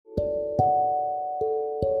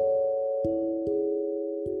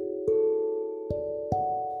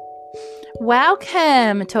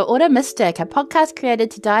Welcome to Auto Mystic, a podcast created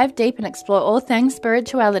to dive deep and explore all things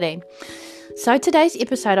spirituality. So today's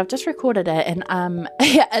episode, I've just recorded it, and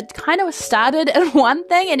it kind of started in one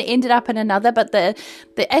thing and ended up in another. But the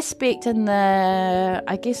aspect and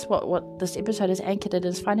I guess what this episode is anchored in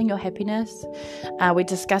is finding your happiness. We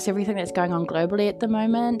discuss everything that's going on globally at the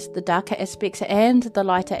moment, the darker aspects and the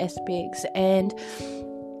lighter aspects, and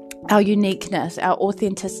our uniqueness, our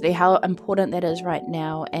authenticity, how important that is right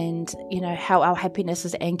now, and how our happiness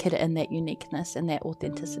is anchored in that uniqueness and that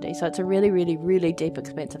authenticity. So it's a really, really, really deep,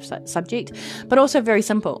 expansive subject, but also very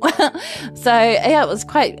simple. So yeah, it was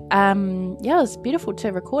quite it was beautiful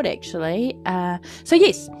to record actually. So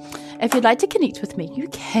yes, if you'd like to connect with me, you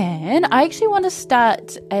can. I actually want to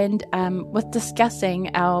start with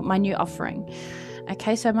discussing my new offering.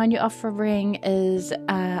 Okay, so my new offering is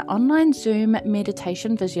online Zoom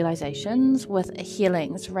meditation visualizations with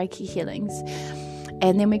healings, Reiki healings.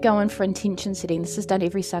 And then we go in for intention setting. This is done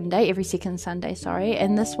every second Sunday,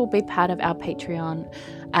 and this will be part of our Patreon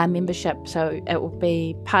membership. So it will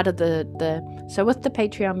be part of so with the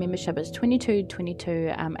Patreon membership, it's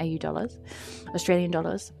 $22 AU dollars, Australian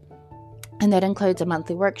dollars. And that includes a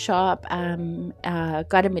monthly workshop,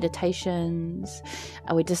 guided meditations.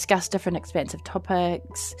 We discuss different expansive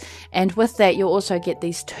topics. And with that, you'll also get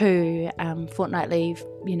these two fortnightly,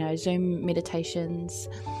 Zoom meditations,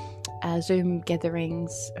 Zoom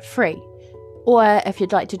gatherings free. Or if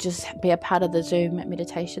you'd like to just be a part of the Zoom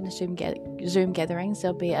meditation, the Zoom gatherings,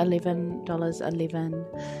 there'll be $11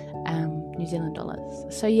 New Zealand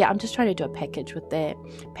dollars. So yeah, I'm just trying to do a package with that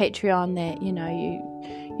Patreon that,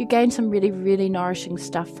 you gain some really, really nourishing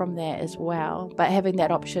stuff from that as well, but having that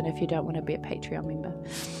option if you don't want to be a Patreon member.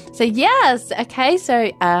 So yes, okay, so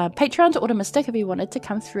Patreon's Auto Mystic. If you wanted to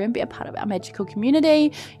come through and be a part of our magical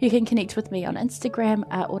community, you can connect with me on Instagram,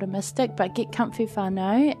 Auto Mystic, but get comfy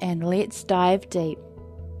whānau and let's dive deep.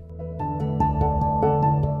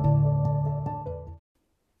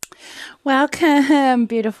 Welcome,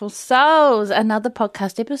 beautiful souls. Another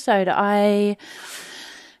podcast episode. I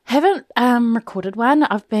haven't recorded one.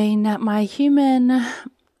 My human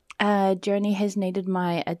journey has needed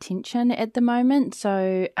my attention at the moment.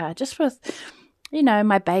 So just with,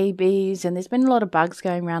 my babies, and there's been a lot of bugs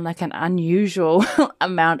going around, like an unusual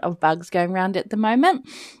amount of bugs going around at the moment.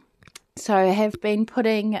 So I have been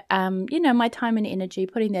putting, my time and energy,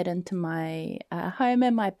 putting that into my home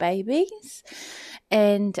and my babies.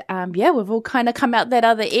 And, we've all kind of come out that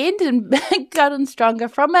other end and gotten stronger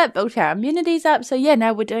from it, built our immunities up. So yeah,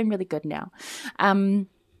 no, we're doing really good now. I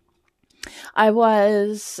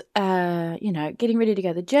was, getting ready to go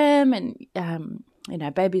to the gym, and,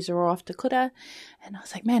 babies are all off to kura. And I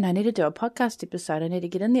was like, man, I need to do a podcast episode. I need to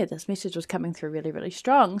get in there. This message was coming through really, really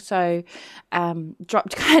strong. So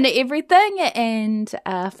dropped kind of everything and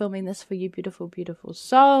filming this for you beautiful, beautiful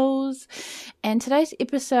souls. And today's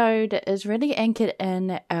episode is really anchored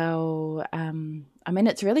in our,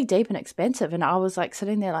 it's really deep and expansive. And I was like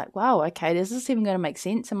sitting there like, wow, okay, is this even going to make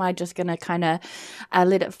sense? Am I just going to kind of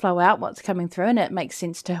let it flow out what's coming through, and it makes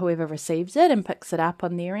sense to whoever receives it and picks it up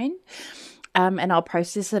on their end? And I'll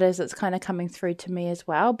process it as it's kind of coming through to me as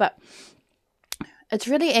well. But it's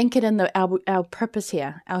really anchored in our purpose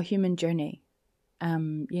here, our human journey,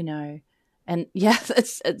 and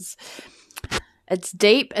yes, it's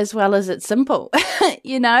deep as well as it's simple,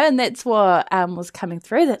 and that's what was coming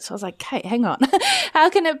through. So I was like, hey, hang on, how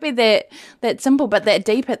can it be that simple but that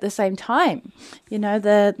deep at the same time?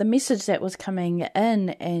 The message that was coming in,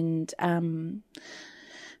 and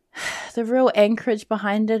the real anchorage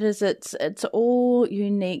behind it is it's all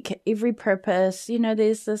unique, every purpose.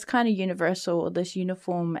 There's this kind of universal or this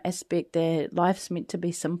uniform aspect that life's meant to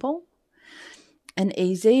be simple and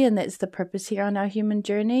easy, and that's the purpose here on our human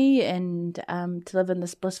journey, and to live in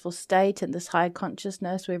this blissful state and this high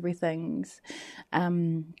consciousness where everything's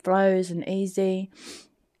flows and easy.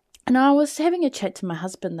 And I was having a chat to my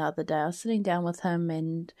husband the other day. I was sitting down with him,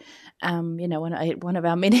 and one of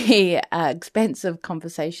our many expansive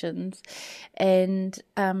conversations, and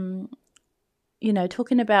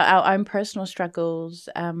talking about our own personal struggles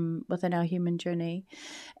within our human journey.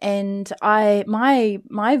 And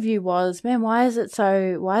my view was, man, why is there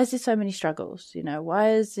so many struggles?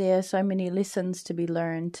 Why is there so many lessons to be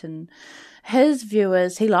learned? And his view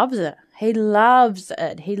is he loves it. He loves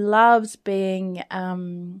it. He loves being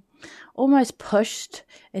almost pushed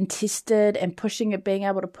and tested and being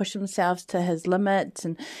able to push themselves to his limits,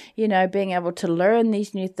 and, being able to learn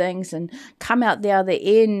these new things and come out the other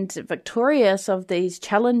end victorious of these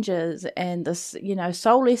challenges and this,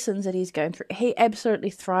 soul lessons that he's going through. He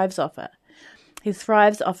absolutely thrives off it. He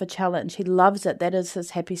thrives off a challenge. He loves it. That is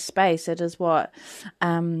his happy space. It is what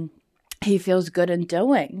he feels good in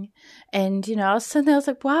doing. And, I was sitting there, I was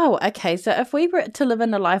like, wow, okay, so if we were to live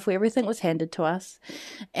in a life where everything was handed to us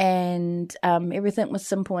and everything was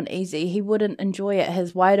simple and easy, he wouldn't enjoy it.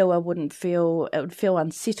 His wairoa would feel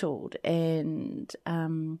unsettled, and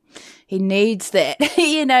he needs that,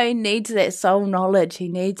 he needs that soul knowledge. He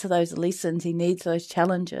needs those lessons. He needs those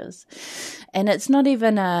challenges. And it's not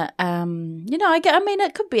even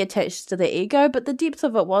it could be attached to the ego, but the depth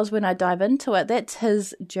of it was when I dive into it, that's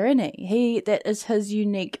his journey. That is his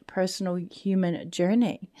unique personal human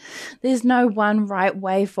journey. There's no one right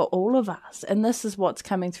way for all of us. And this is what's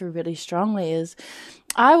coming through really strongly is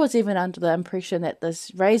I was even under the impression that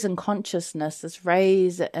this raise in consciousness, this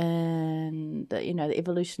raise in the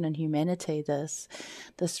evolution in humanity, this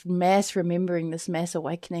mass remembering, this mass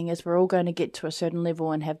awakening, is we're all going to get to a certain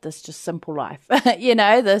level and have this just simple life,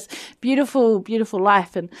 this beautiful, beautiful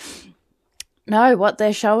life. And no, what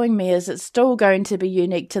they're showing me is it's still going to be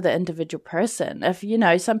unique to the individual person. If,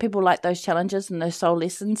 some people like those challenges and those soul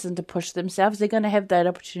lessons and to push themselves, they're going to have that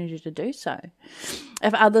opportunity to do so.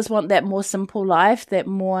 If others want that more simple life, that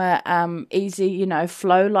more easy,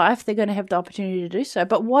 flow life, they're going to have the opportunity to do so.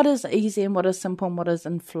 But what is easy and what is simple and what is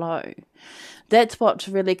in flow? That's what's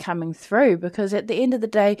really coming through, because at the end of the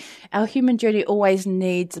day, our human journey always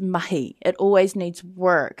needs mahi. It always needs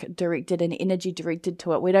work directed and energy directed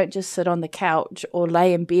to it. We don't just sit on the couch or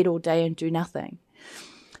lay in bed all day and do nothing.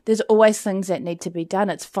 There's always things that need to be done.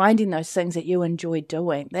 It's finding those things that you enjoy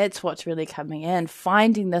doing. That's what's really coming in.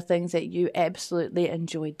 Finding the things that you absolutely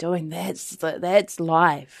enjoy doing. That's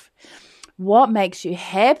life. What makes you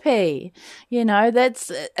happy?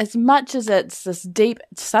 That's as much as it's this deep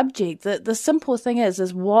subject. The simple thing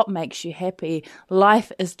is what makes you happy.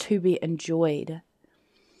 Life is to be enjoyed.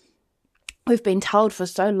 We've been told for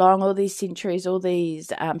so long, all these centuries, all the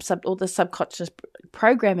subconscious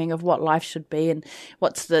programming of what life should be and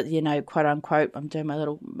what's the, quote unquote, I'm doing my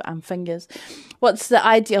little fingers, what's the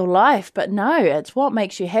ideal life? But no, it's what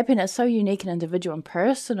makes you happy, and it's so unique and individual and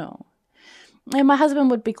personal. And my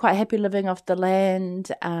husband would be quite happy living off the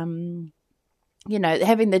land, having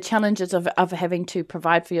the challenges of having to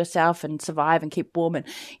provide for yourself and survive and keep warm and,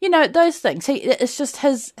 those things. It's just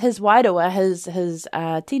his wairoa, his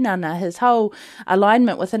tinana, his whole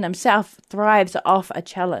alignment within himself thrives off a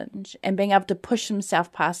challenge and being able to push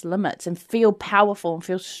himself past limits and feel powerful and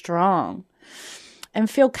feel strong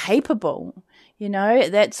and feel capable.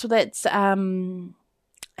 That's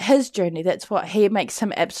his journey. That's what makes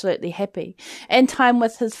him absolutely happy. And time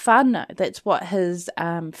with his whānau, that's what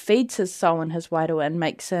feeds his soul and his wairoa and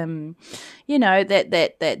makes him,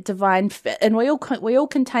 that divine, and we all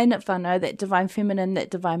contain it, whānau, that divine feminine, that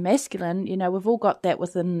divine masculine, we've all got that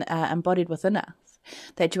within, embodied within us.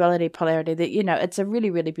 That duality, polarity, that, it's a really,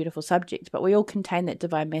 really beautiful subject, but we all contain that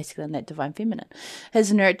divine masculine, that divine feminine.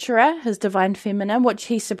 His nurturer, his divine feminine, which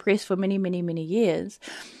he suppressed for many, many, many years.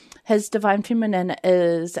 His divine feminine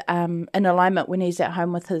is in alignment when he's at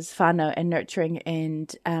home with his whānau and nurturing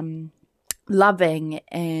and loving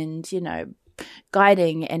and,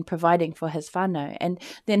 guiding and providing for his whānau. And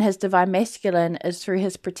then his divine masculine is through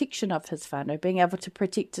his protection of his whānau, being able to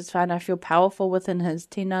protect his whānau, feel powerful within his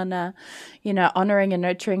tinana, honouring and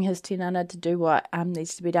nurturing his tinana to do what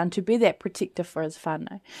needs to be done, to be that protector for his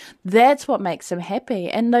whānau. That's what makes him happy.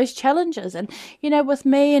 And those challenges. And, with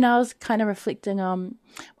me, and I was kind of reflecting on,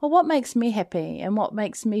 well, what makes me happy and what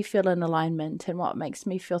makes me feel in alignment and what makes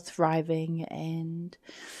me feel thriving and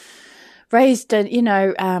raised in,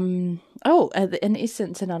 in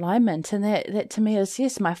essence, in alignment. And that to me is,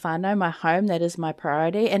 yes, my whānau, my home, that is my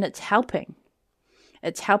priority. And it's helping.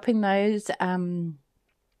 It's helping those,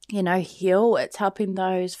 heal. It's helping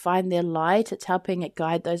those find their light. It's helping it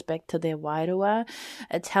guide those back to their wairoa.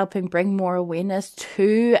 It's helping bring more awareness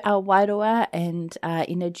to our wairoa and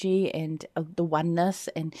energy and the oneness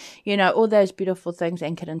and, all those beautiful things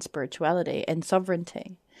anchored in spirituality and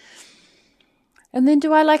sovereignty. And then,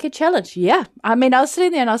 do I like a challenge? Yeah. I was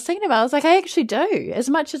sitting there and I was thinking about it. I was like, I actually do. As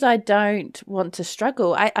much as I don't want to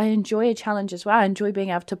struggle, I enjoy a challenge as well. I enjoy being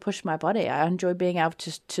able to push my body. I enjoy being able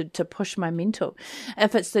to push my mental.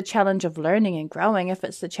 If it's the challenge of learning and growing, if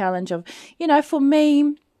it's the challenge of, for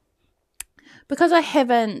me, because I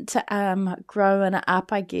haven't grown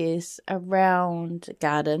up, I guess, around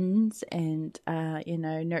gardens and,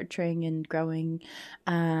 nurturing and growing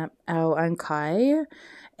our own kai.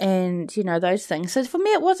 And, those things. So for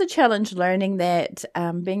me, it was a challenge learning that,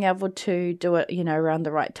 being able to do it, around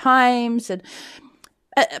the right times. And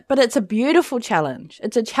but it's a beautiful challenge.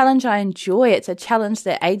 It's a challenge I enjoy. It's a challenge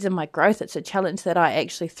that aids in my growth. It's a challenge that I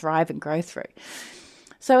actually thrive and grow through.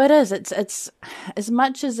 So it is. It's as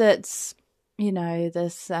much as it's,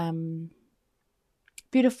 this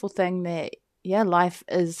beautiful thing that, yeah, life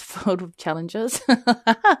is filled with challenges.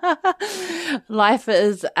 Life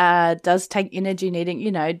does take energy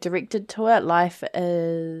needing, directed to it. Life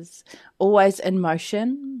is always in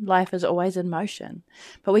motion. Life is always in motion.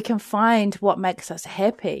 But we can find what makes us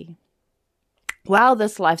happy while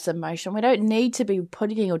this life's in motion. We don't need to be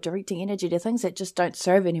putting or directing energy to things that just don't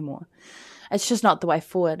serve anymore. It's just not the way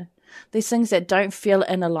forward. These things that don't feel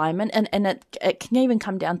in alignment, and it can even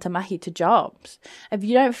come down to mahi, to jobs. If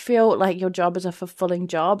you don't feel like your job is a fulfilling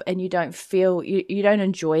job and you don't feel, you don't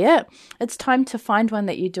enjoy it, it's time to find one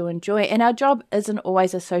that you do enjoy. And our job isn't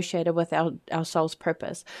always associated with our soul's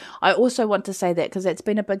purpose. I also want to say that because it's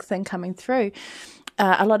been a big thing coming through.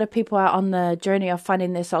 A lot of people are on the journey of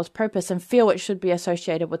finding their soul's purpose and feel it should be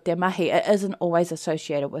associated with their mahi. It isn't always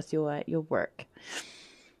associated with your work.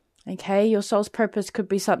 Okay, your soul's purpose could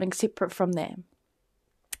be something separate from that.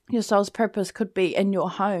 Your soul's purpose could be in your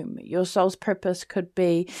home. Your soul's purpose could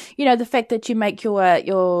be, the fact that you make you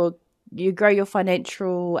grow your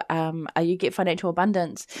financial, you get financial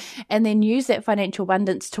abundance, and then use that financial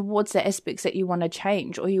abundance towards the aspects that you want to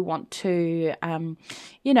change, or you want to,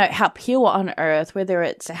 help heal on earth, whether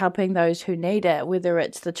it's helping those who need it, whether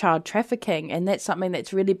it's the child trafficking, and that's something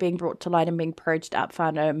that's really being brought to light and being purged up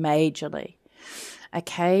whānau majorly.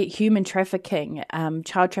 Okay, human trafficking,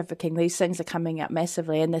 child trafficking, these things are coming up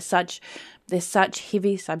massively, and they're such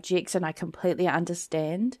heavy subjects, and I completely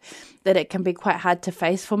understand that it can be quite hard to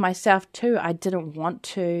face. For myself too, I didn't want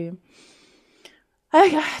to.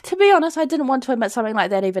 To be honest, I didn't want to admit something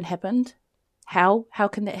like that even happened. How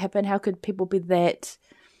can that happen? How could people be that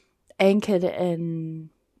anchored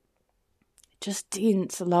in just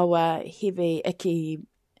dense, lower, heavy, icky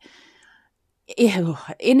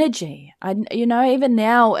energy? Even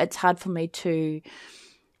now it's hard for me to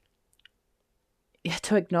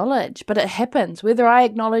acknowledge, but it happens. Whether I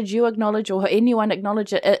acknowledge, you acknowledge, or anyone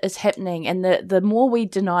acknowledge it, it is happening. And the more we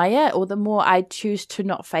deny it, or the more I choose to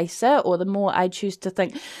not face it, or the more I choose to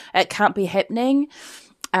think it can't be happening,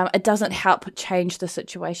 it doesn't help change the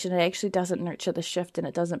situation. It actually doesn't nurture the shift, and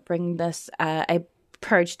it doesn't bring this a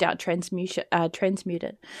purged out,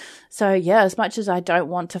 transmuted. So yeah, as much as I don't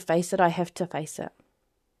want to face it, I have to face it.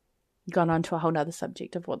 Gone on to a whole nother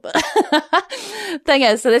subject of what the thing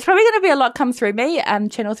is. So there's probably going to be a lot come through me,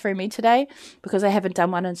 channel through me today, because I haven't done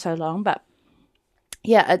one in so long. But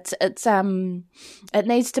yeah, it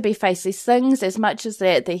needs to be faced. These things, as much as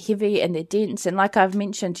they're heavy and they're dense, and like I've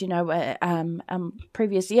mentioned,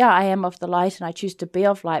 previous, I am of the light and I choose to be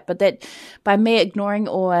of light, but that by me ignoring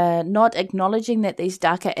or not acknowledging that these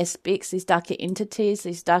darker aspects, these darker entities,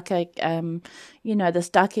 these darker, this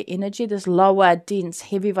darker energy, this lower, dense,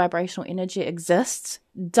 heavy vibrational energy exists,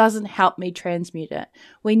 doesn't help me transmute it.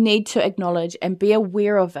 We need to acknowledge and be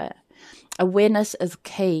aware of it. Awareness is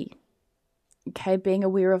key. Okay, being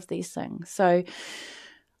aware of these things. So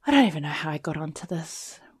I don't even know how I got onto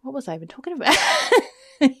this. What was I even talking about?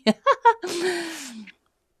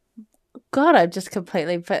 God, I'm just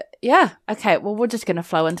completely, but yeah. Okay, well, we're just going to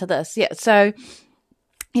flow into this. Yeah, so,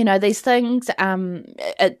 these things,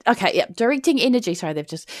 directing energy. Sorry,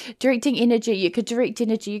 directing energy. You could direct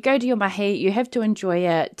energy. You go to your mahi, you have to enjoy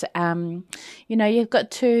it.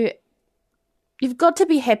 You've got to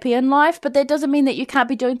be happy in life, but that doesn't mean that you can't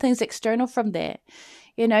be doing things external from there.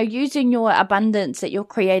 Using your abundance that you're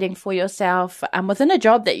creating for yourself within a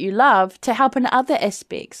job that you love to help in other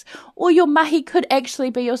aspects. Or your mahi could actually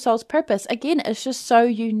be your soul's purpose. Again, it's just so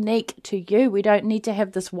unique to you. We don't need to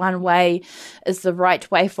have this one way is the right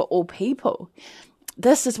way for all people.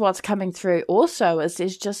 This is what's coming through also, is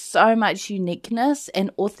there's just so much uniqueness and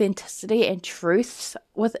authenticity and truths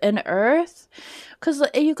within Earth. Because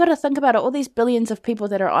you've got to think about it, all these billions of people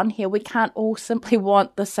that are on here, we can't all simply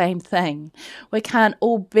want the same thing. We can't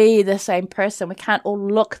all be the same person. We can't all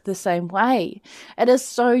look the same way. It is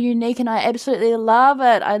so unique, and I absolutely love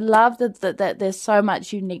it. I love that there's so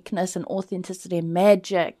much uniqueness and authenticity and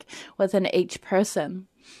magic within each person.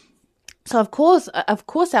 So of course,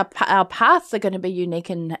 our paths are going to be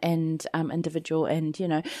unique and individual,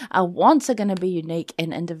 and our wants are going to be unique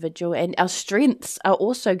and individual, and our strengths are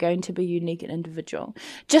also going to be unique and individual,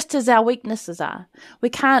 just as our weaknesses are. We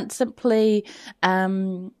can't simply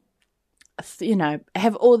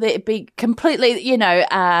have all that be completely,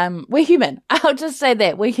 we're human. I'll just say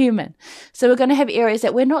that we're human. So we're going to have areas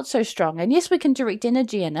that we're not so strong. And yes, we can direct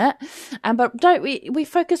energy in it. But we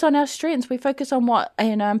focus on our strengths. We focus on what,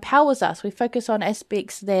 empowers us. We focus on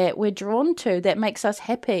aspects that we're drawn to, that makes us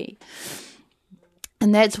happy.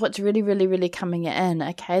 And that's what's really, really, really coming in.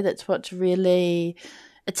 Okay. That's what's really,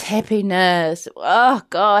 It's happiness. Oh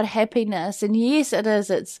God, happiness. And yes, it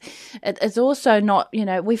is. It's also not,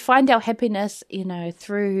 we find our happiness,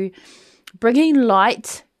 through bringing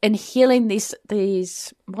light and healing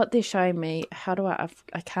these, what they're showing me. How do I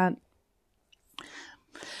can't,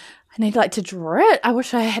 I need to draw it. I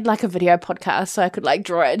wish I had a video podcast so I could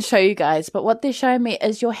draw it and show you guys. But what they're showing me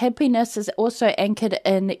is your happiness is also anchored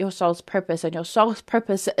in your soul's purpose, and your soul's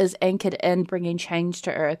purpose is anchored in bringing change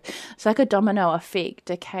to earth. It's like a domino effect,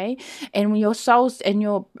 okay? And when your soul's and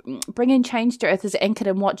your bringing change to earth is anchored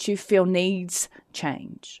in what you feel needs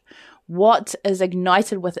change. What is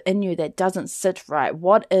ignited within you that doesn't sit right?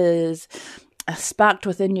 What is sparked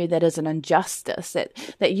within you that is an injustice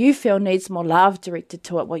that you feel needs more love directed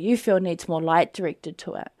to it, what you feel needs more light directed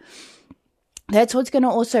to it. That's what's going to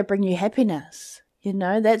also bring you happiness.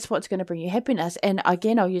 That's what's going to bring you happiness. And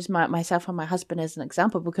again, I'll use myself and my husband as an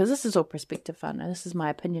example, because this is all perspective whānau. This is my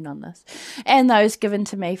opinion on this. And those given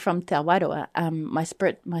to me from Te Awaroa, my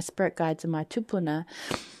spirit guides and my tupuna.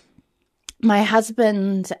 My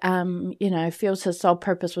husband, feels his soul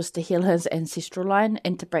purpose was to heal his ancestral line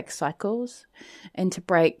and to break cycles, and to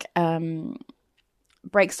break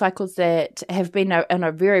cycles that have been in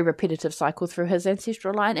a very repetitive cycle through his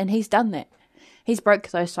ancestral line, and he's done that. He's broke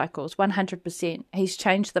those cycles 100%. He's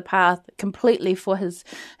changed the path completely for his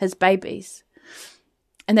babies.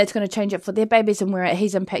 And that's going to change it for their babies, and where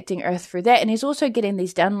he's impacting Earth through that. And he's also getting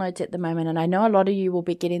these downloads at the moment, and I know a lot of you will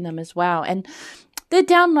be getting them as well. And they're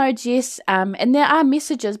downloads, yes, and there are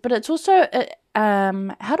messages, but it's also,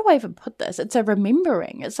 how do I even put this? It's a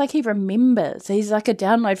remembering. It's like he remembers. He's like a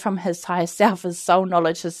download from his higher self, his soul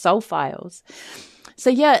knowledge, his soul files. So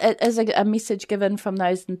yeah, it is a message given from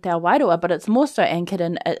those in Te Awaroa, but it's more so anchored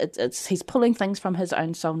in, he's pulling things from his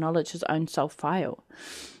own soul knowledge, his own soul file.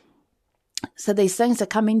 So these things are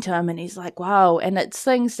coming to him, and he's like, wow. And it's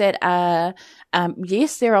things that are,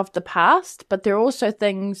 yes, they're of the past, but they're also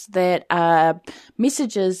things that are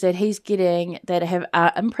messages that he's getting that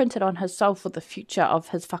are imprinted on his soul for the future of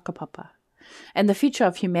his whakapapa and the future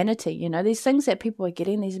of humanity. These things that people are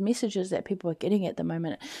getting, these messages that people are getting at the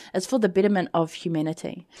moment, is for the betterment of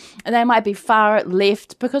humanity. And they might be far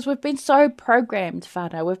left, because we've been so programmed,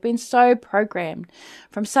 whānau. We've been so programmed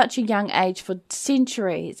from such a young age for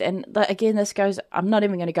centuries. And again, this goes, I'm not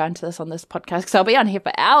even going to go into this on this podcast, because I'll be on here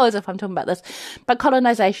for hours if I'm talking about this. But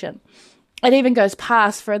colonization, it even goes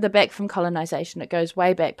further back from colonization. It goes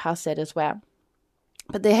way back past that as well.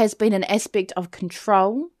 But there has been an aspect of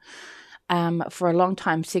control for a long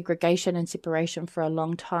time, segregation and separation for a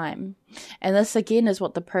long time. And this again is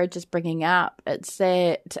what the purge is bringing up. It's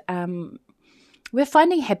that we're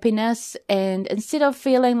finding happiness, and instead of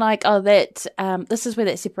feeling like, this is where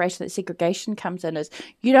that separation, that segregation comes in, is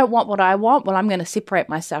you don't want what I want, well, I'm going to separate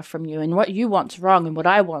myself from you, and what you want's wrong and what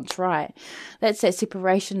I want's right. That's that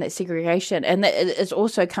separation, that segregation. And that it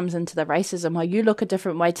also comes into the racism, well, you look a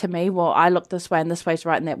different way to me, well, I look this way, and this way's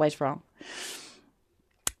right and that way's wrong.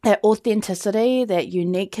 That authenticity, that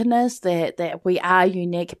uniqueness, that we are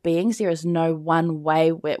unique beings. There is no one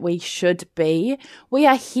way where we should be. We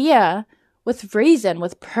are here with reason,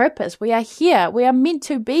 with purpose. We are here. We are meant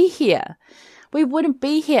to be here. We wouldn't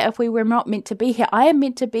be here if we were not meant to be here. I am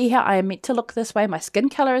meant to be here. I am meant to look this way. My skin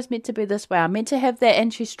color is meant to be this way. I'm meant to have that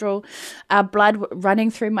ancestral blood running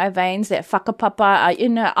through my veins, that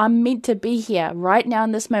whakapapa. I'm meant to be here right now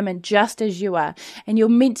in this moment, just as you are. And you're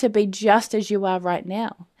meant to be just as you are right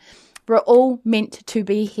now. We're all meant to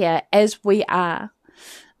be here as we are.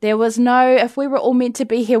 There was if we were all meant to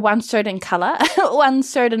be here one certain color, one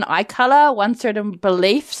certain eye color, one certain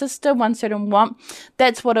belief system, one certain want,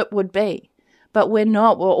 that's what it would be. But we're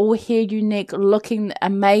not. We're all here unique, looking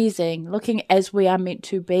amazing, looking as we are meant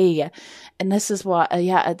to be. And this is what,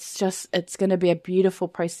 it's going to be a beautiful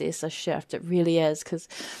process, a shift. It really is, because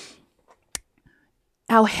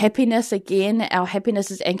our happiness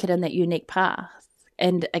is anchored in that unique path.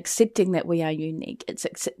 And accepting that we are unique. It's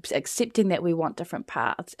accepting that we want different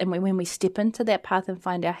paths. And when we step into that path and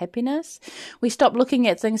find our happiness, we stop looking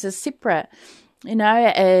at things as separate.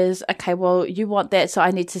 As, okay, well, you want that, so I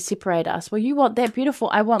need to separate us. Well, you want that, beautiful,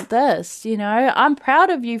 I want this, I'm proud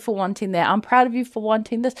of you for wanting that. I'm proud of you for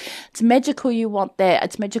wanting this. It's magical you want that.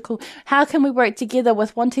 It's magical. How can we work together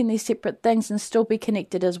with wanting these separate things and still be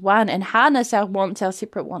connected as one and harness our wants, our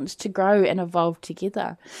separate wants, to grow and evolve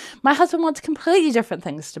together? My husband wants completely different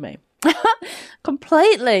things to me.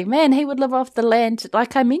 Completely. Man, he would live off the land,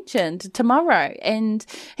 like I mentioned, tomorrow. And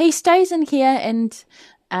he stays in here and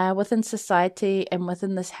within society and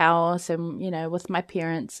within this house and, with my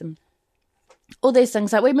parents. And all these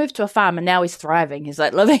things. Like, we moved to a farm and now he's thriving. He's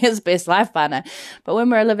like living his best life, partner. But when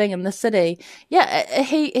we were living in the city,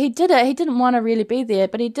 he did it. He didn't want to really be there,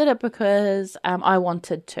 but he did it because I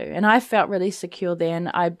wanted to. And I felt really secure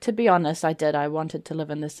then. To be honest, I did. I wanted to live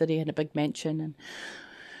in the city in a big mansion and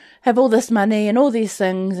have all this money and all these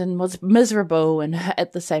things, and was miserable and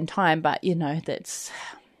at the same time. But, that's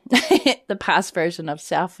the past version of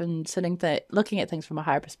self, and looking at things from a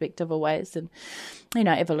higher perspective always, and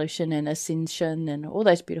evolution and ascension and all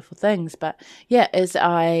those beautiful things. But as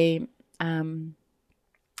I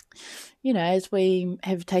as we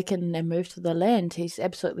have taken and moved to the land, he's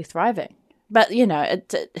absolutely thriving. But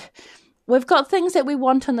we've got things that we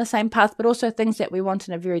want on the same path, but also things that we want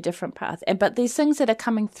in a very different path. But these things that are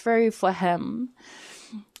coming through for him,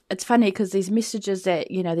 it's funny because these messages that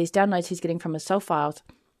these downloads he's getting from his soul files,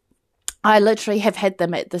 I literally have had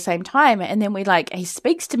them at the same time. And then he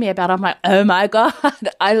speaks to me about it. I'm like, oh my God,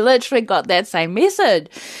 I literally got that same message.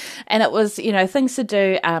 And it was, things to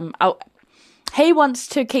do. He wants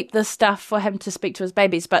to keep this stuff for him to speak to his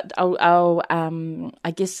babies, but I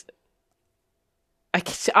guess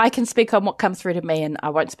I can speak on what comes through to me, and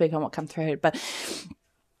I won't speak on what comes through. But,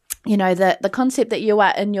 the concept that you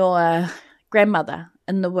are in your grandmother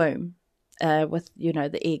in the womb, with,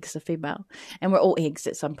 the eggs, the female, and we're all eggs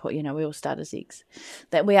at some point, we all start as eggs,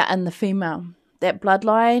 that we are in the female, that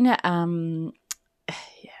bloodline, I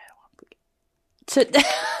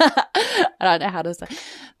don't know how to say,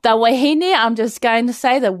 the wahine, I'm just going to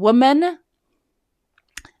say the women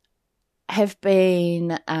have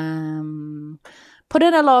been put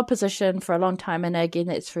in a lower position for a long time, and again,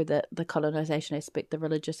 that's through the colonization aspect, the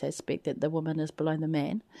religious aspect, that the woman is below the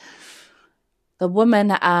man. The women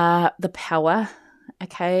are the power,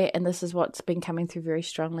 okay? And this is what's been coming through very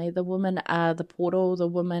strongly. The women are the portal. The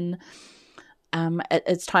women,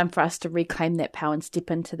 it's time for us to reclaim that power and step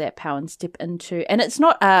into that power and step into, and it's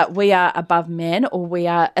not we are above man, or we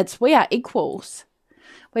are equals.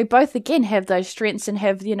 We both, again, have those strengths and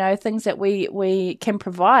have, things that we can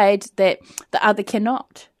provide that the other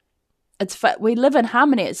cannot. We live in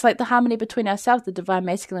harmony. It's like the harmony between ourselves, the divine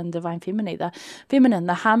masculine and divine feminine,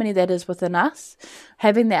 the harmony that is within us.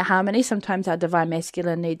 Having that harmony, sometimes our divine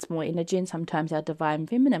masculine needs more energy and sometimes our divine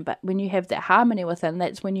feminine. But when you have that harmony within,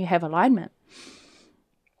 that's when you have alignment.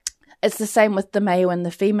 It's the same with the male and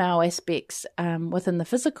the female aspects within the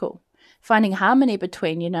physical. Finding harmony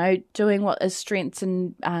between, doing what is strengths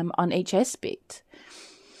and on each aspect.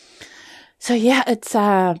 So it's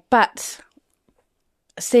but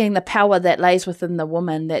seeing the power that lays within the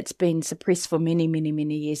woman that's been suppressed for many, many,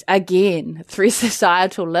 many years, again, through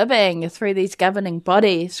societal living, through these governing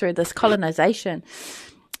bodies, through this colonization.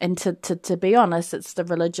 And to be honest, it's the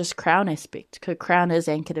religious crown aspect, because crown is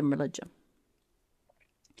anchored in religion.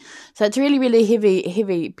 So it's really, really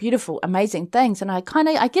heavy, beautiful, amazing things. And I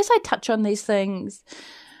guess I touch on these things.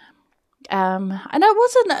 And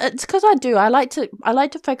it's because I like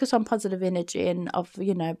to focus on positive energy and of,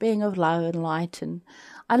 being of love and light. And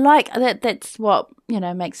I like that. That's what,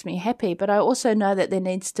 makes me happy. But I also know that there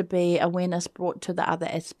needs to be awareness brought to the other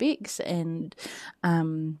aspects. And,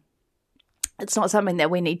 it's not something that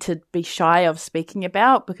we need to be shy of speaking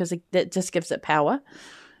about, because that just gives it power.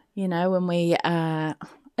 When we,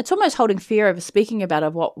 it's almost holding fear of speaking about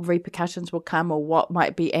it, what repercussions will come or what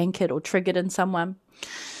might be anchored or triggered in someone.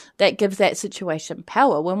 That gives that situation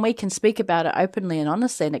power. When we can speak about it openly and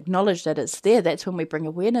honestly and acknowledge that it's there, that's when we bring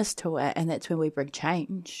awareness to it, and that's when we bring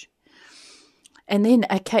change. And then,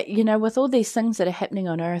 with all these things that are happening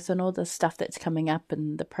on earth and all this stuff that's coming up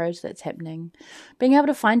and the pros that's happening, being able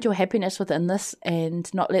to find your happiness within this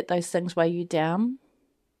and not let those things weigh you down,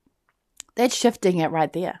 that's shifting it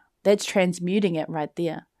right there. That's transmuting it right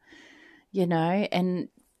there, and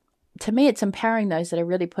to me, it's empowering those that are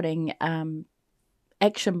really putting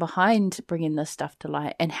action behind bringing this stuff to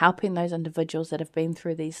light and helping those individuals that have been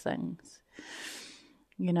through these things,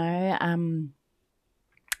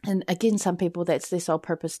 and again, some people, that's their sole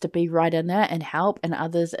purpose, to be right in it and help, and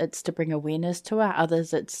others it's to bring awareness to it,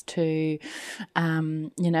 others it's to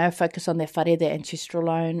focus on their whare, their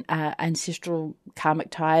ancestral karmic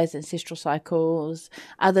ties, ancestral cycles,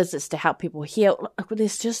 others it's to help people heal.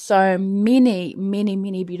 There's just so many, many,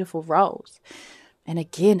 many beautiful roles. And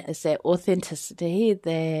again, it's that authenticity,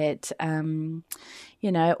 that,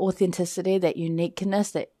 authenticity, that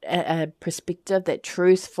uniqueness, that perspective, that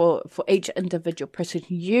truth for each individual person.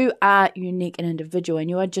 You are unique and individual,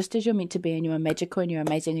 and you are just as you're meant to be, and you are magical, and you're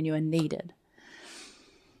amazing, and you are needed.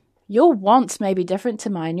 Your wants may be different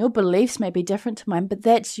to mine. Your beliefs may be different to mine, but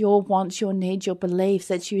that's your wants, your needs, your beliefs.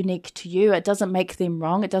 That's unique to you. It doesn't make them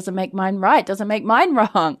wrong. It doesn't make mine right. It doesn't make mine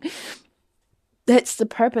wrong. That's the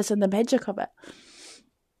purpose and the magic of it.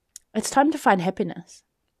 It's time to find happiness.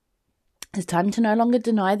 It's time to no longer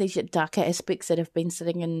deny these darker aspects that have been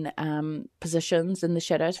sitting in positions in the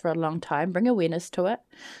shadows for a long time. Bring awareness to it.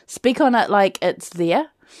 Speak on it like it's there,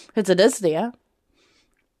 because it is there.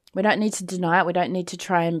 We don't need to deny it. We don't need to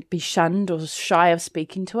try and be shunned or shy of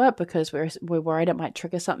speaking to it because we're worried it might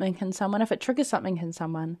trigger something in someone. If it triggers something in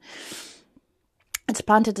someone, it's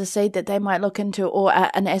planted a seed that they might look into, or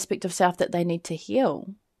an aspect of self that they need to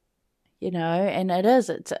heal. And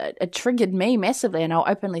it triggered me massively, and I'll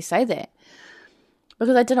openly say that.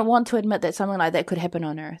 Because I didn't want to admit that something like that could happen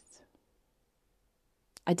on Earth.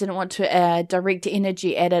 I didn't want to direct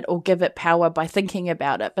energy at it or give it power by thinking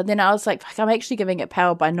about it. But then I was like, fuck, I'm actually giving it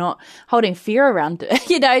power by not holding fear around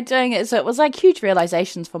it, doing it. So it was like huge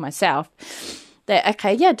realizations for myself that,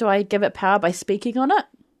 okay, yeah, do I give it power by speaking on it?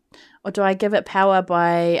 Or do I give it power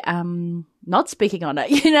by not speaking on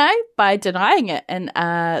it, by denying it? And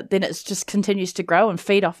then it just continues to grow and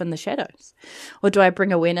feed off in the shadows. Or do I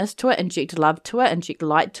bring awareness to it, inject love to it, inject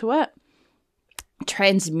light to it,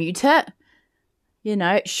 transmute it,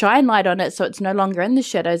 shine light on it so it's no longer in the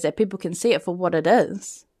shadows, that people can see it for what it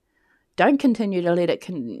is. Don't continue to let it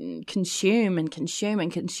consume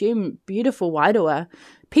beautiful Wairoa,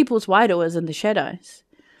 people's Wairoas in the shadows.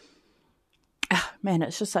 Oh, man,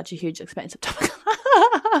 it's just such a huge, expansive topic.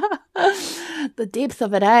 The depth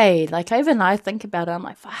of it, Like, even I think about it, I'm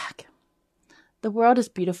like, fuck. The world is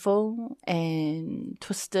beautiful and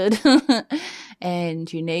twisted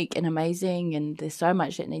and unique and amazing, and there's so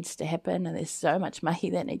much that needs to happen, and there's so much mahi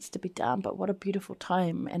that needs to be done, but what a beautiful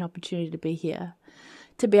time and opportunity to be here.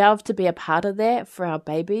 To be able to be a part of that for our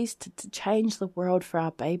babies, to change the world for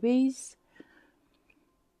our babies.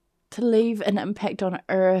 To leave an impact on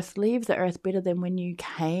Earth, leave the Earth better than when you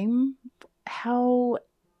came. How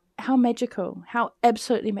magical, how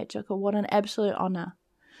absolutely magical, what an absolute honor.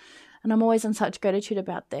 And I'm always in such gratitude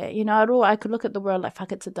about that. I could look at the world like,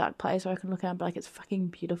 fuck, it's a dark place, or I can look at it and be like, it's fucking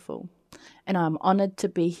beautiful. And I'm honored to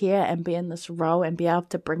be here and be in this role and be able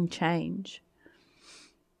to bring change.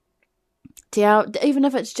 Even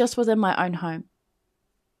if it's just within my own home.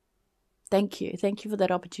 Thank you. Thank you for that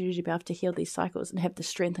opportunity to be able to heal these cycles and have the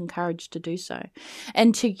strength and courage to do so.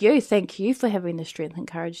 And to you, thank you for having the strength and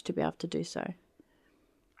courage to be able to do so.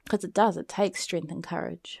 Because it takes strength and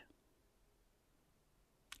courage.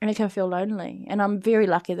 And it can feel lonely. And I'm very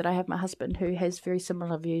lucky that I have my husband who has very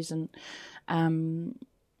similar views and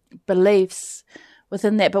beliefs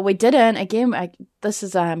within that. But we didn't, again, this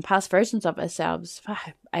is past versions of ourselves.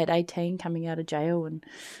 At 18, coming out of jail,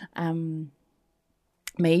 and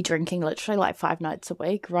me drinking literally like 5 nights a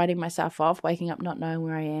week, writing myself off, waking up not knowing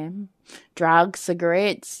where I am, drugs,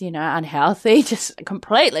 cigarettes, unhealthy, just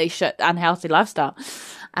completely shit, unhealthy lifestyle.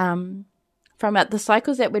 From the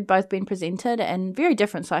cycles that we'd both been presented, and very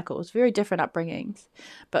different cycles, very different upbringings,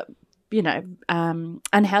 but,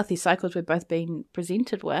 unhealthy cycles we'd both been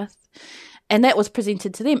presented with. And that was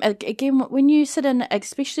presented to them. Again, when you sit in,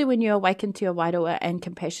 especially when you awaken to your Wairoa and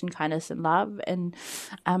compassion, kindness, and love, and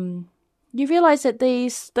you realize that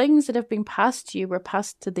these things that have been passed to you were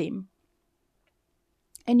passed to them.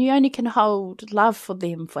 And you only can hold love for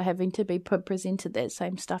them for having to be presented that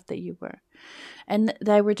same stuff that you were. And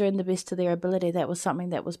they were doing the best to their ability. That was something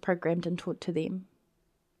that was programmed and taught to them.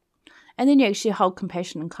 And then you actually hold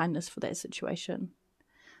compassion and kindness for that situation.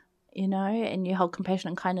 And you hold compassion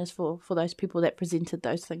and kindness for those people that presented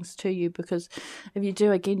those things to you, because if you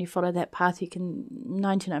do, again, you follow that path, you can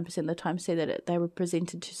 99% of the time see that they were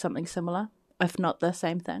presented to something similar, if not the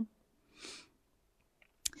same thing.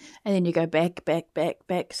 And then you go back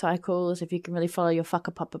cycles, if you can really follow your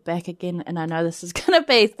whakapapa back again. And I know this is going to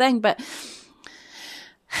be a thing, but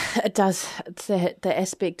it does. It's the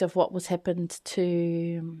aspect of what was happened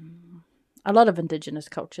to a lot of Indigenous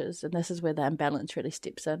cultures, and this is where the imbalance really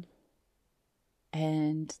steps in.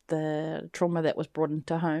 And the trauma that was brought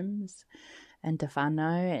into homes and to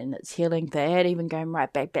whānau, and it's healing that, even going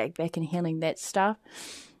right back and healing that stuff.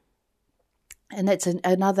 And that's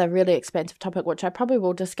another really expansive topic, which I probably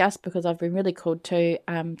will discuss, because I've been really called to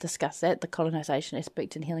discuss that, the colonisation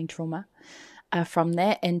aspect and healing trauma from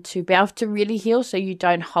that, and to be able to really heal so you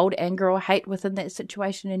don't hold anger or hate within that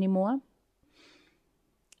situation anymore.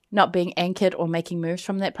 Not being anchored or making moves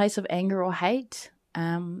from that place of anger or hate.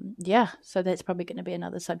 So that's probably going to be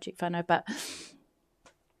another subject, whānau. But,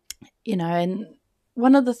 and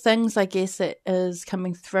one of the things, I guess, that is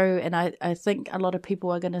coming through, and I think a lot of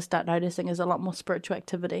people are going to start noticing, is a lot more spiritual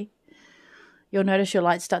activity. You'll notice your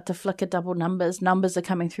lights start to flicker double numbers. Numbers are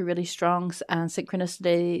coming through really strong.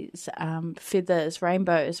 Synchronicities, feathers,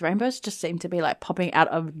 rainbows. Rainbows just seem to be like popping out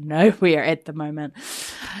of nowhere at the moment.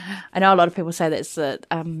 I know a lot of people say that's the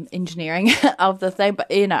engineering of the thing, but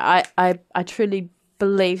I truly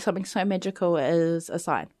believe something so magical is a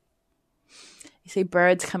sign. You see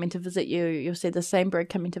birds coming to visit you. You'll see the same bird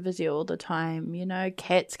coming to visit you all the time.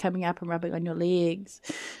 Cats coming up and rubbing on your legs.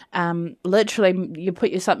 Literally, you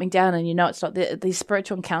put something down and it's not there. These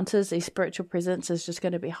spiritual encounters, these spiritual presence is just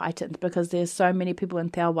going to be heightened because there's so many people in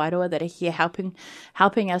Te Awaroa that are here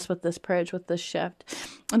helping us with this purge, with this shift,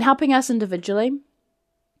 and helping us individually.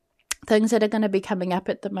 Things that are going to be coming up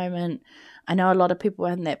at the moment. I know a lot of people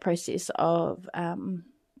are in that process of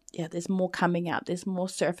there's more coming up, there's more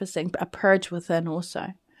surfacing, a purge within also.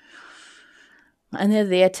 And they're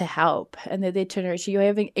there to help, and they're there to nourish you.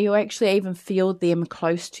 You actually even feel them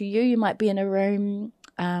close to you. You might be in a room,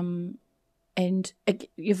 and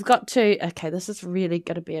you've got to, this is really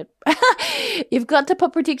going to be it. You've got to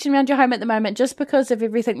put protection around your home at the moment just because of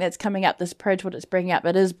everything that's coming up, this purge, what it's bringing up.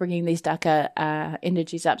 It is bringing these darker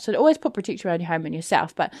energies up. So always put protection around your home and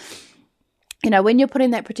yourself, but when you're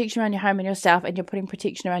putting that protection around your home and yourself and you're putting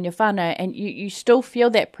protection around your whānau and you still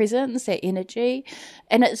feel that presence, that energy,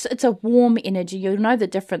 and it's a warm energy. You'll know the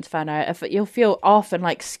difference, whānau. You'll feel off and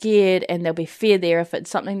like scared and there'll be fear there if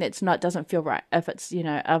it's something doesn't feel right. If it's,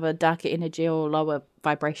 of a darker energy or lower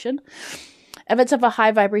vibration. If it's of a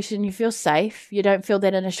high vibration, you feel safe. You don't feel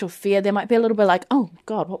that initial fear. There might be a little bit like, oh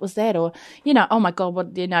God, what was that? Or, oh my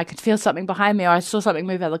God, I could feel something behind me or I saw something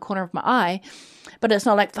move out of the corner of my eye. But it's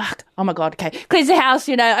not like, fuck, oh my God, okay, cleanse the house,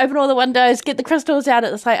 open all the windows, get the crystals out.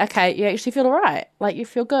 It's like, okay, you actually feel all right. Like you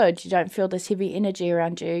feel good. You don't feel this heavy energy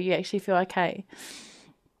around you. You actually feel okay.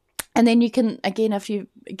 And then you can, again, if you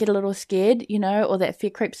get a little scared, or that fear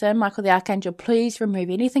creeps in, Michael the Archangel, please remove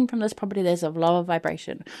anything from this property that's of lower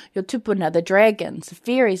vibration. Your tupuna, the dragons, the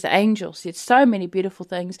fairies, the angels. There's so many beautiful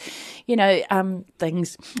things,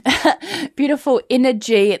 beautiful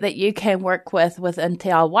energy that you can work with within Te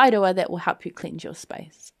Awaroa that will help you cleanse your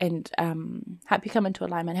space and help you come into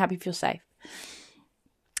alignment, help you feel safe.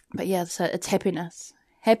 But yeah, so it's happiness.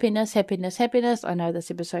 Happiness. I know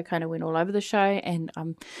this episode kind of went all over the show and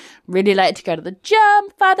I'm really late to go to the gym,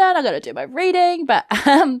 whānau. I got to do my reading, but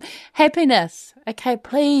happiness. Okay,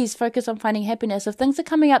 please focus on finding happiness. If things are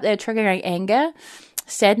coming up that are triggering anger,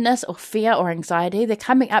 sadness or fear or anxiety, they're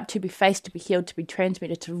coming up to be faced, to be healed, to be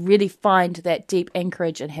transmuted, to really find that deep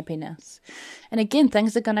anchorage and happiness. And again,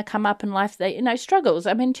 things are going to come up in life that, struggles.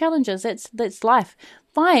 Challenges, that's life.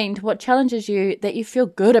 Find what challenges you that you feel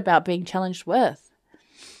good about being challenged with.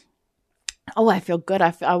 Oh, I feel good.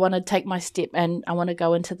 I want to take my step and I want to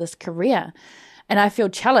go into this career. And I feel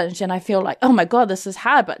challenged and I feel like, oh my God, this is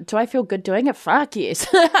hard. But do I feel good doing it? Fuck yes.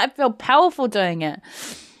 I feel powerful doing it.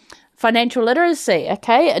 Financial literacy.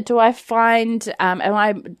 Okay. Do I find, do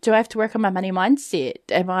I have to work on my money mindset?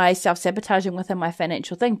 Am I self-sabotaging within my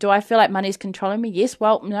financial thing? Do I feel like money's controlling me? Yes.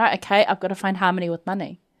 Well, no. Okay. I've got to find harmony with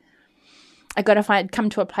money. I've got to come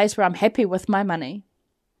to a place where I'm happy with my money.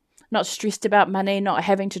 Not stressed about money, not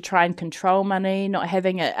having to try and control money, not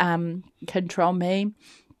having it control me,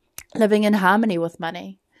 living in harmony with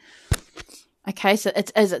money. Okay, so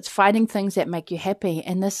it's finding things that make you happy.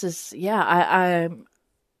 And this is, I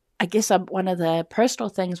guess one of the personal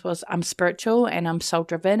things was I'm spiritual and I'm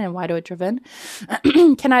soul-driven and Wairua-driven.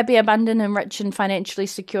 Can I be abundant and rich and financially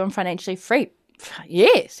secure and financially free?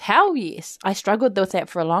 Yes, hell yes. I struggled with that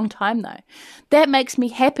for a long time though. That makes me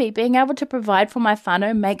happy. Being able to provide for my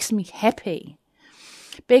whānau makes me happy.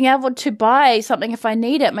 Being able to buy something if I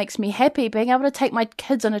need it makes me happy. Being able to take my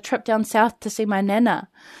kids on a trip down south to see my nana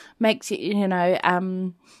makes, visit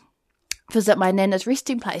my nana's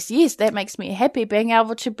resting place. Yes, that makes me happy. Being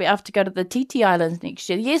able to go to the Titi Islands next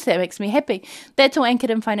year. Yes, that makes me happy. That's all anchored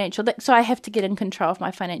in financial. So I have to get in control of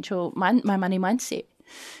my my money mindset.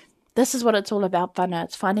 This is what it's all about, whānau.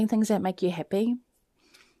 It's finding things that make you happy,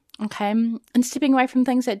 okay, and stepping away from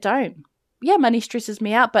things that don't. Yeah, money stresses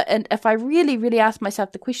me out, but if I really, really ask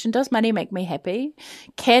myself the question, does money make me happy?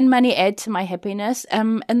 Can money add to my happiness?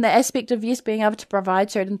 In the aspect of, yes, being able to provide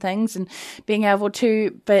certain things and being able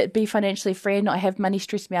to be financially free and not have money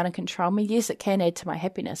stress me out and control me, yes, it can add to my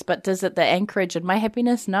happiness, but does it the anchorage in my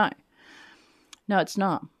happiness? No. No, it's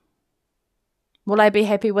not. Will I be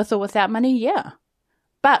happy with or without money? Yeah.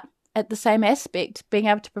 But at the same aspect, being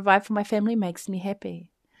able to provide for my family makes me happy.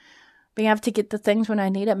 Being able to get the things when I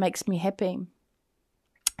need it makes me happy.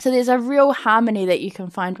 So there's a real harmony that you can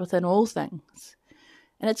find within all things.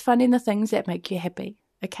 And it's finding the things that make you happy,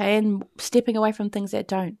 okay? And stepping away from things that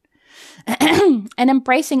don't. And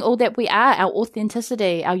embracing all that we are, our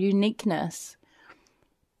authenticity, our uniqueness.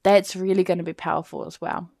 that's really going to be powerful as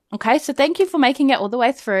well. Okay, so thank you for making it all the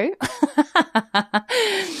way through.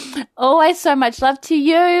 Always so much love to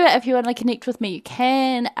you. If you want to connect with me, you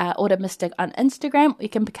can. Order Mystic on Instagram. You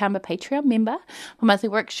can become a Patreon member for monthly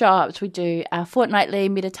workshops. We do fortnightly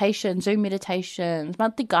meditation, Zoom meditations,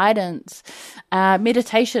 monthly guidance,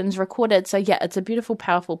 meditations recorded. So yeah, it's a beautiful,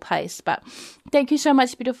 powerful place. But thank you so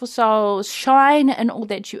much, beautiful souls. Shine in all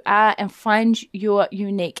that you are and find your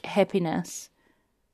unique happiness.